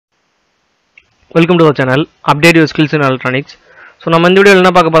Welcome to our channel. Update your skills in electronics. So நம்ம இந்த வீடியோல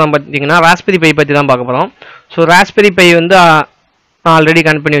என்ன பார்க்க போறோம் பாத்தீங்கன்னா Raspberry Pi பத்தி தான் பார்க்க போறோம். So Raspberry Pi வந்து நான் ஆல்ரெடி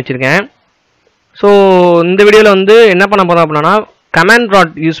கனெக்ட் பண்ணி வச்சிருக்கேன். So இந்த வீடியோல வந்து என்ன பண்ண போறோம் அப்படினா command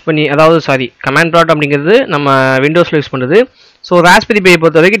prompt யூஸ் பண்ணி command prompt அப்படிங்கிறது நம்ம விண்டோஸ்ல யூஸ் பண்றது. So Raspberry Pi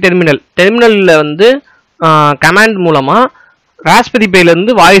பொறுத்தவரைக்கும் டெர்மினல்ல வந்து command மூலமா Raspberry Pi ல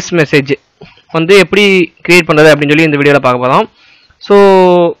இருந்து வாய்ஸ் மெசேஜ் வந்து எப்படி கிரியேட் பண்றது அப்படினு சொல்லி இந்த வீடியோல பார்க்க போறோம். So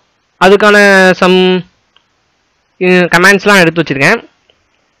அதுக்கான சம் கமாண்ட்ஸ்லாம் எடுத்து வச்சிருக்கேன்.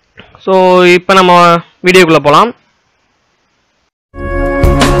 ஸோ இப்போ நம்ம வீடியோக்குள்ள போகலாம்.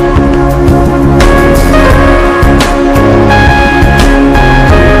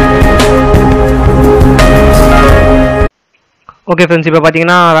 ஓகே ஃப்ரெண்ட்ஸ், இப்போ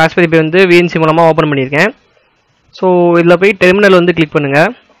பார்த்தீங்கன்னா ராஸ்பெரி பை வந்து விஎன்சி மூலமாக ஓப்பன் பண்ணியிருக்கேன். ஸோ இதில் போய் டெர்மினல் வந்து கிளிக்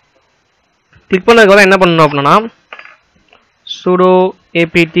பண்ணுங்கள். கிளிக் பண்ணதுக்கப்புறம் என்ன பண்ணணும் அப்படின்னா sudo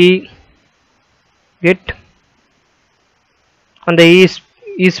apt get அந்த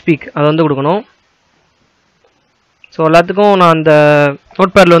espeak அதை வந்து கொடுக்கணும். ஸோ எல்லாத்துக்கும் நான் அந்த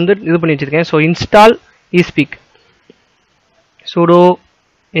நோட் பேடில் வந்து இது பண்ணி வச்சுருக்கேன். So install espeak sudo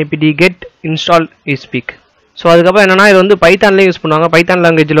apt get install espeak. So அதுக்கப்புறம் என்னென்னா இது வந்து பைத்தான்லேயே யூஸ் பண்ணுவாங்க. பைத்தான்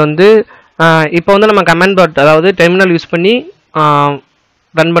லாங்குவேஜில் வந்து இப்போ வந்து நம்ம கமாண்ட் ப்ராம்ப்ட் அதாவது டெர்மினல் யூஸ் பண்ணி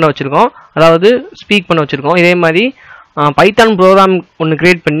ரன் பண்ண வச்சுருக்கோம், அதாவது ஸ்பீக் பண்ண வச்சுருக்கோம். இதே மாதிரி பைத்தான் ப்ரோக்ராம் ஒன்று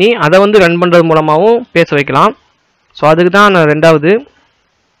கிரியேட் பண்ணி அதை வந்து ரன் பண்ணுறது மூலமாகவும் பேச வைக்கலாம். ஸோ அதுக்கு தான் நான் ரெண்டாவது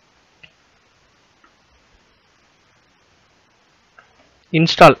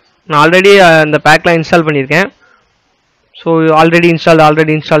இன்ஸ்டால் நான் ஆல்ரெடி அந்த பேக்கில் இன்ஸ்டால் பண்ணியிருக்கேன். ஸோ ஆல்ரெடி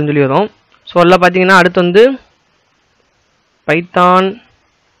இன்ஸ்டால்னு சொல்லி வரும். ஸோ அதில் பார்த்தீங்கன்னா அடுத்து வந்து பைத்தான்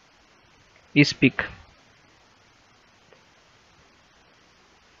espeak.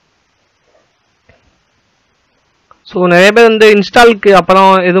 ஸோ நிறைய பேர் வந்து இன்ஸ்டாலுக்கு அப்புறம்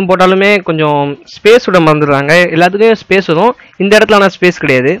எதுவும் போட்டாலுமே கொஞ்சம் ஸ்பேஸ் விட மறந்துடுறாங்க. எல்லாத்துக்குமே ஸ்பேஸ் வரும், இந்த இடத்துல ஆனால் ஸ்பேஸ்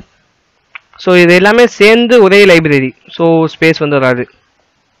கிடையாது. ஸோ இது எல்லாமே சேர்ந்து ஒரே லைப்ரரி, ஸோ ஸ்பேஸ் வந்து வராது.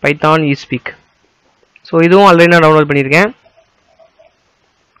 Python espeak. ஸோ இதுவும் ஆல்ரெடி நான் டவுன்லோட் பண்ணியிருக்கேன்.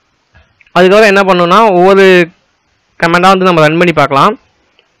 அதுக்கப்புறம் என்ன பண்ணணும்னா ஒவ்வொரு கமெண்டாக வந்து நம்ம ரன் பண்ணி பார்க்கலாம்.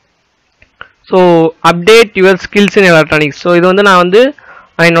 So update your skills in electronics. So இது வந்து நான் வந்து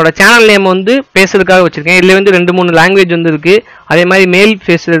என்னோட சேனல் நேம் வந்து பேசுறதுக்காக வச்சிருக்கேன். இதில் வந்து 2-3 லாங்குவேஜ் வந்து இருக்கு. அதே மாதிரி மேல்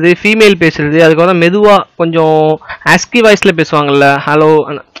பேசுறது, ஃபீமேல் பேசுறது, அதுக்கப்புறம் மெதுவாக கொஞ்சம் ஆஸ்கி வாய்ஸில் பேசுவாங்கல்ல, ஹலோ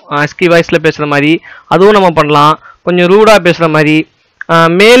ஆஸ்கி வாய்ஸில் பேசுகிற மாதிரி அதுவும் நம்ம பண்ணலாம். கொஞ்சம் ரூடாக பேசுகிற மாதிரி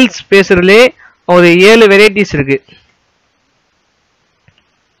மேல்ஸ் பேசுறதுலே ஒரு 7 வெரைட்டிஸ் இருக்கு.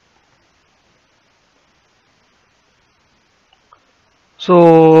 So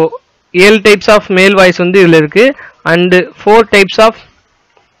 7 types of male voice வந்து இதில் இருக்கு and 4 types of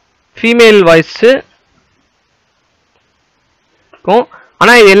female voice இருக்கும்.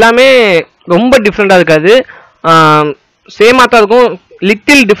 ஆனால் இது எல்லாமே ரொம்ப டிஃப்ரெண்ட்டாக இருக்காது, சேமாக தான் இருக்கும்.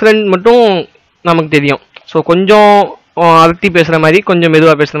 லிட்டில் டிஃப்ரெண்ட் மட்டும் நமக்கு தெரியும். ஸோ கொஞ்சம் அழுத்தி பேசுகிற மாதிரி, கொஞ்சம்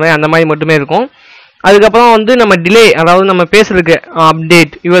மெதுவாக பேசுகிற மாதிரி, அந்த மாதிரி மட்டுமே இருக்கும். அதுக்கப்புறம் வந்து நம்ம டிலே, அதாவது நம்ம பேசுறதுக்கு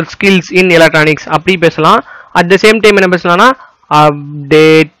update your skills in electronics அப்படி பேசலாம். அட் த சேம் டைம் என்ன பேசலாம்னா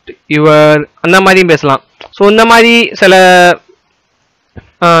அப்டேட் யுவர் அந்த மாதிரியும் பேசலாம். ஸோ இந்த மாதிரி சில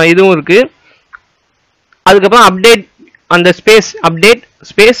இதுவும் இருக்கு. அதுக்கப்புறம் அப்டேட் அந்த அப்டேட்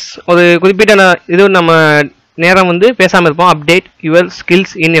ஸ்பேஸ் ஒரு குறிப்பிட்ட இது நம்ம நேரம் வந்து பேசாமல் இருப்போம். Update your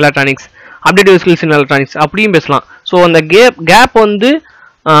skills in electronics அப்படியும் பேசலாம். ஸோ அந்த கேப் வந்து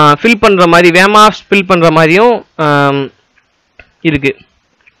ஃபில் பண்ணுற மாதிரி, வேகமாக ஃபில் பண்ணுற மாதிரியும் இருக்கு.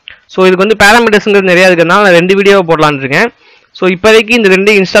 ஸோ இதுக்கு வந்து பேராமீட்டர்ஸுங்கிறது நிறையா இருக்கிறதுனால நான் 2 வீடியோவை போடலான்னு இருக்கேன். ஸோ இப்போதைக்கு இந்த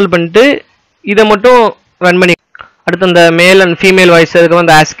 2 இன்ஸ்டால் பண்ணிட்டு இதை மட்டும் ரன் பண்ணி அடுத்து அந்த மேல் அண்ட் ஃபீமேல் வாய்ஸ், அதுக்கப்புறம்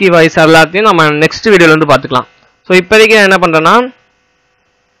அந்த ஆஸ்கி வாய்ஸ் எல்லாத்தையும் நம்ம நெக்ஸ்ட் வீடியோவில் வந்து பார்த்துக்கலாம். ஸோ இப்போதைக்கு நான் என்ன பண்ணுறேன்னா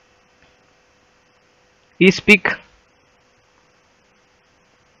espeak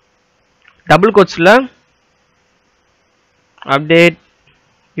double கோட்ஸில் update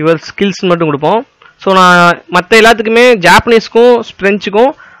your skills மட்டும் கொடுப்போம். ஸோ நான் மற்ற எல்லாத்துக்குமே ஜாப்பனீஸ்க்கும்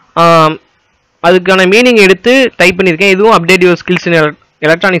ஃப்ரெஞ்சுக்கும் அதுக்கான மீனிங் எடுத்து டைப் பண்ணியிருக்கேன். இதுவும் update your skills in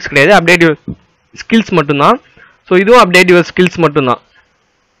electronics கிடையாது, அப்டேட் யுவர் ஸ்கில்ஸ் மட்டும்தான். ஸோ இதுவும் அப்டேட் யுவர் ஸ்கில்ஸ் மட்டும்தான்.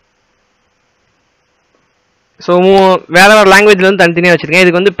 ஸோ வேறு லாங்குவேஜில் வந்து தனித்தனியாக வச்சுருக்கேன்.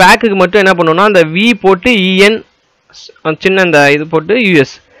 இதுக்கு வந்து பேக்குக்கு மட்டும் என்ன பண்ணணும்னா அந்த வி போட்டு EN சின்ன இந்த இது போட்டு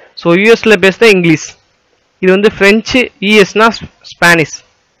US. ஸோ யூஎஸில் பேசுகிற இங்கிலீஷ், இது வந்து ஃப்ரெஞ்சு, ESனா ஸ்பானிஷ்.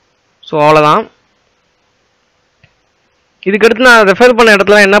 ஸோ அவ்வளோதான். இதுக்கடுத்து நான் ரெஃபர் பண்ண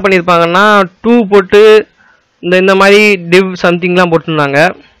இடத்துல என்ன பண்ணியிருப்பாங்கன்னா 2 போட்டு இந்த மாதிரி டிவ் சம்திங்லாம் போட்டுருந்தாங்க.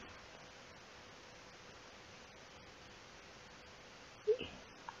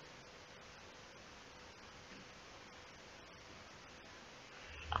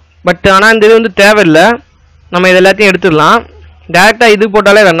 பட் ஆனால் இந்த இது வந்து தேவையில்லை, நம்ம இது எல்லாத்தையும் எடுத்துடலாம். டேரெக்டாக இது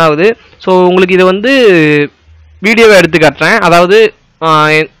போட்டாலே ரன் ஆகுது. ஸோ உங்களுக்கு இது வந்து வீடியோவை எடுத்து காட்டுறேன். அதாவது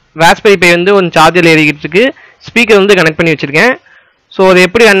ராஸ்பெரி பை வந்து ஒரு சார்ஜர் ஏறிக்கிட்டு ஸ்பீக்கர் வந்து கனெக்ட் பண்ணி வச்சுருக்கேன். ஸோ அது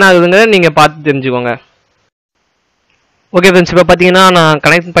எப்படி ரன் ஆகுதுங்கிறத நீங்கள் பார்த்து தெரிஞ்சுக்கோங்க. ஓகே ஃப்ரெண்ட்ஸ், இப்போ பார்த்தீங்கன்னா நான்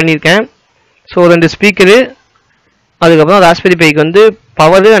கனெக்ட் பண்ணியிருக்கேன். ஸோ 2 ஸ்பீக்கரு, அதுக்கப்புறம் ராஸ்பெரி பைக்கு வந்து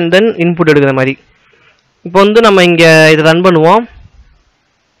பவர் அண்ட் தென் இன்புட் எடுக்கிற மாதிரி. இப்போ வந்து நம்ம இங்கே இதை ரன் பண்ணுவோம்.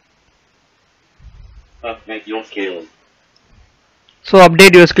 ஸோ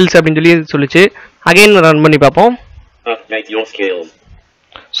அப்டேட் யுவர் ஸ்கில்ஸ் அப்படின்னு சொல்லி சொல்லிச்சு. அகைன் ரன் பண்ணி பார்ப்போம்.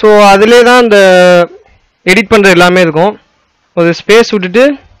 ஸோ அதிலே தான் இந்த எடிட் பண்ணுற எல்லாமே இருக்கும். ஒரு ஸ்பேஸ் விட்டுட்டு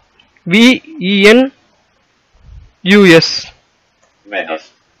VENUS.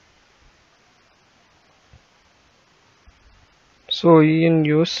 So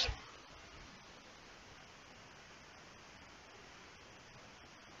ENUS.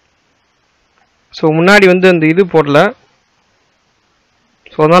 ஸோ முன்னாடி வந்து அந்த இது போடல,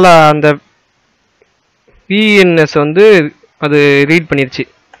 ஸோ அதனால் அந்த VNS வந்து அது ரீட் பண்ணிருச்சு.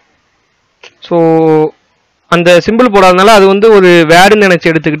 ஸோ அந்த சிம்பிள் போடாதனால அது வந்து ஒரு வேர்டுன்னு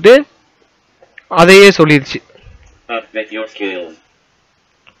நினச்சி எடுத்துக்கிட்டு அதையே சொல்லிடுச்சு.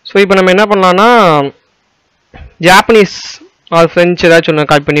 ஸோ இப்போ நம்ம என்ன பண்ணலாம்னா ஜாப்பனீஸ் ஆர் ஃப்ரெஞ்சு ஏதாச்சும் ஒன்று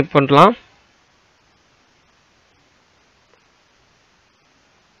காப்பி பண்ணி பண்ணலாம்.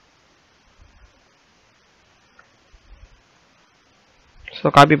 ஸோ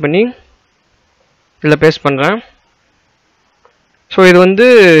காப்பி பண்ணி இதில் பேஸ்ட் பண்ணுறேன். ஸோ இது வந்து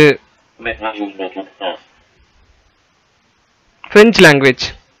ஃப்ரெஞ்ச் லாங்குவேஜ்.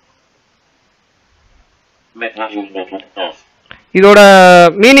 இதோட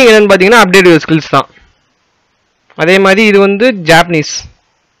மீனிங் என்னன்னு பார்த்தீங்கன்னா அப்டேட் யுவர் ஸ்கில்ஸ் தான். அதே மாதிரி இது வந்து ஜாப்பனீஸ்.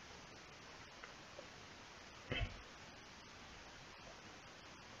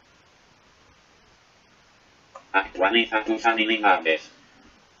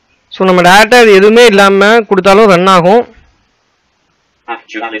 ஸோ நம்ம டேரக்டா இது எதுவுமே இல்லாமல் கொடுத்தாலும் ரன் ஆகும்.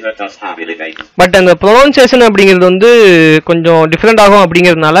 பட் அந்த ப்ரொனவுன்சியேஷன் அப்படிங்கிறது வந்து கொஞ்சம் டிஃப்ரெண்ட் ஆகும்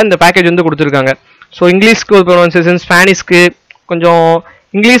அப்படிங்கிறதுனால இந்த பேக்கேஜ் வந்து கொடுத்துருக்காங்க. ஸோ இங்கிலீஷ்க்கு ஒரு ப்ரொனவுன்சியேஷன், ஸ்பானிஷ்க்கு கொஞ்சம்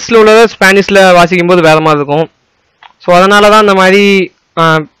இங்கிலீஷில் உள்ளதை ஸ்பானிஷில் வாசிக்கும் போது வேறு மாதிரி இருக்கும். ஸோ அதனால தான் இந்த மாதிரி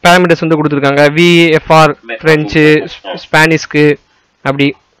பேராமீட்டர்ஸ் வந்து கொடுத்துருக்காங்க. VFR ஃப்ரெஞ்சு, ஸ்பானிஷ்க்கு அப்படி.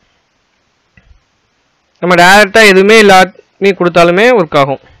 நம்ம டேரெக்டாக எதுவுமே எல்லாமே கொடுத்தாலுமே ஒர்க்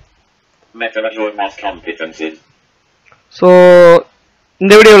ஆகும். ஸோ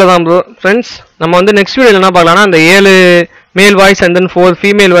இந்த வீடியோவில் தான் ப்ரோ ஃப்ரெண்ட்ஸ், நம்ம வந்து நெக்ஸ்ட் வீடியோவில் என்ன பார்க்கலாம்னா அந்த 7 மேல் voice and then 4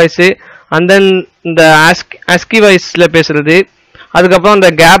 female voice and then இந்த ASCII வாய்ஸில் பேசுகிறது, அதுக்கப்புறம் அந்த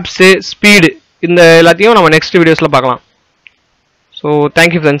கேப்ஸு, ஸ்பீடு, இந்த எல்லாத்தையும் நம்ம நெக்ஸ்ட் வீடியோஸில் பார்க்கலாம். So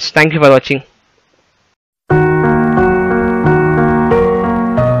thank you friends, thank you for வாட்சிங்.